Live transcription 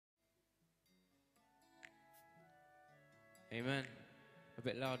Amen. A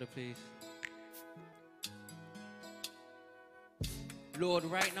bit louder, please. Lord,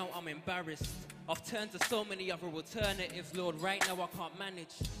 right now I'm embarrassed. I've turned to so many other alternatives. Lord, right now I can't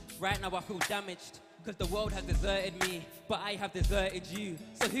manage. Right now I feel damaged, cause the world has deserted me, but I have deserted you.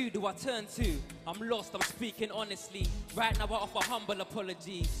 So who do I turn to? I'm lost, I'm speaking honestly. Right now I offer humble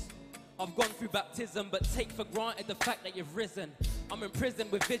apologies. I've gone through baptism, but take for granted the fact that you've risen. I'm in prison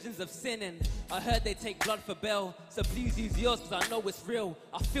with visions of sinning. I heard they take blood for bail, so please use yours cause I know it's real.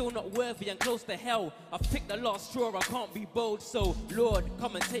 I feel not worthy and close to hell. I've picked the last straw, I can't be bold. So Lord,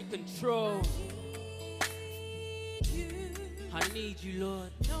 come and take control. I need you,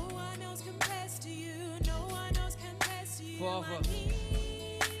 Lord. No one else compares to you. No one else compares to you. Father, I need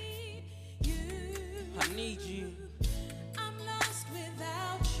you. I need you. I'm lost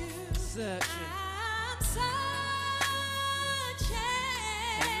without you. Searching. I'm searching.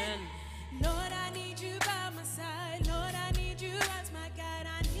 Amen. Lord, I need you by my side. Lord, I need you as my guide.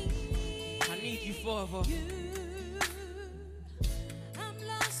 I need you, Father. You. I'm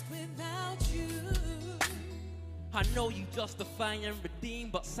lost without you. I know you justify and redeem,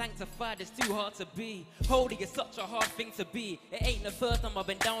 but sanctified is too hard to be. Holy is such a hard thing to be. It ain't the first time I've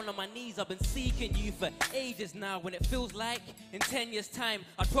been down on my knees. I've been seeking you for ages now, when it feels like in 10 years time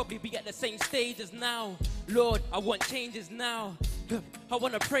I'd probably be at the same stage as now. Lord, I want changes now. I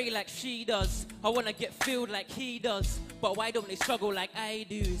want to pray like she does. I want to get filled like he does. But why don't they struggle like I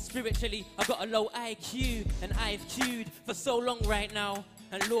do? Spiritually, I got a low IQ, and I've queued for so long right now.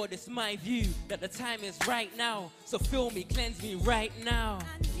 And Lord, it's my view that the time is right now. So fill me, cleanse me right now.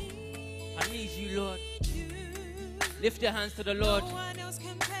 I need you, Lord. Lift your hands to the Lord. No one else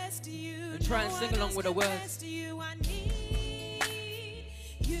compares to you. And try and sing along with the words. I need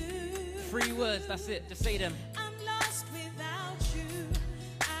you. 3 words, that's it. Just say them. I'm lost without you.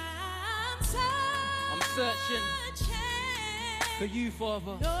 I'm searching for you,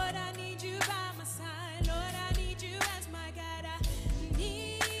 Father. Lord, I need you by my side. Lord, I need you as my guide. I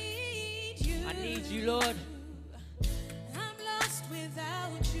need you. I need you, Lord. I'm lost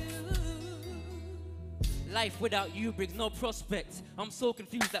without you. Life without you brings no prospect. I'm so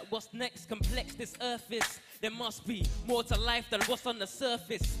confused at what's next. Complex this earth is. There must be more to life than what's on the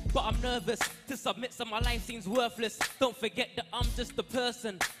surface. But I'm nervous to submit, so my life seems worthless. Don't forget that I'm just a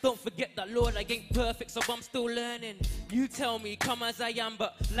person. Don't forget that, Lord, I ain't perfect, so I'm still learning. You tell me, come as I am,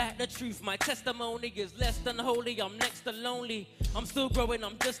 but like the truth, my testimony is less than holy. I'm next to lonely. I'm still growing,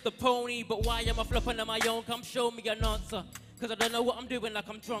 I'm just a pony. But why am I flopping on my own? Come show me an answer. Cause I don't know what I'm doing, like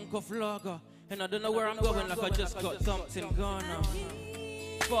I'm drunk off lager. And I don't know where I'm going, like I just got dumped in Ghana.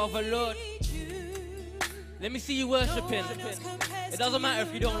 Father, Lord, let me see you worshiping. It doesn't matter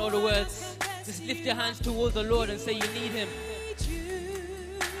if you don't know the words. Just lift your hands towards the Lord and say you need Him.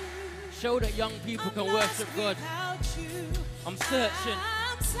 Show that young people can worship God. I'm searching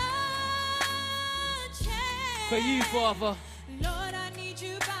for you, Father. Lord, I need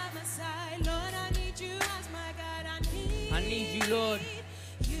you by my side. Lord, I need you as my guide. I need you, Lord.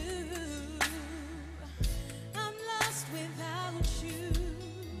 You. I'm lost without you.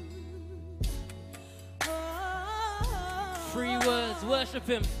 3 words, worship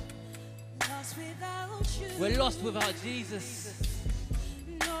Him. Lost without you. We're lost without Jesus.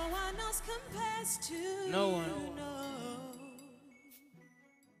 No one else compares to No one. you. No.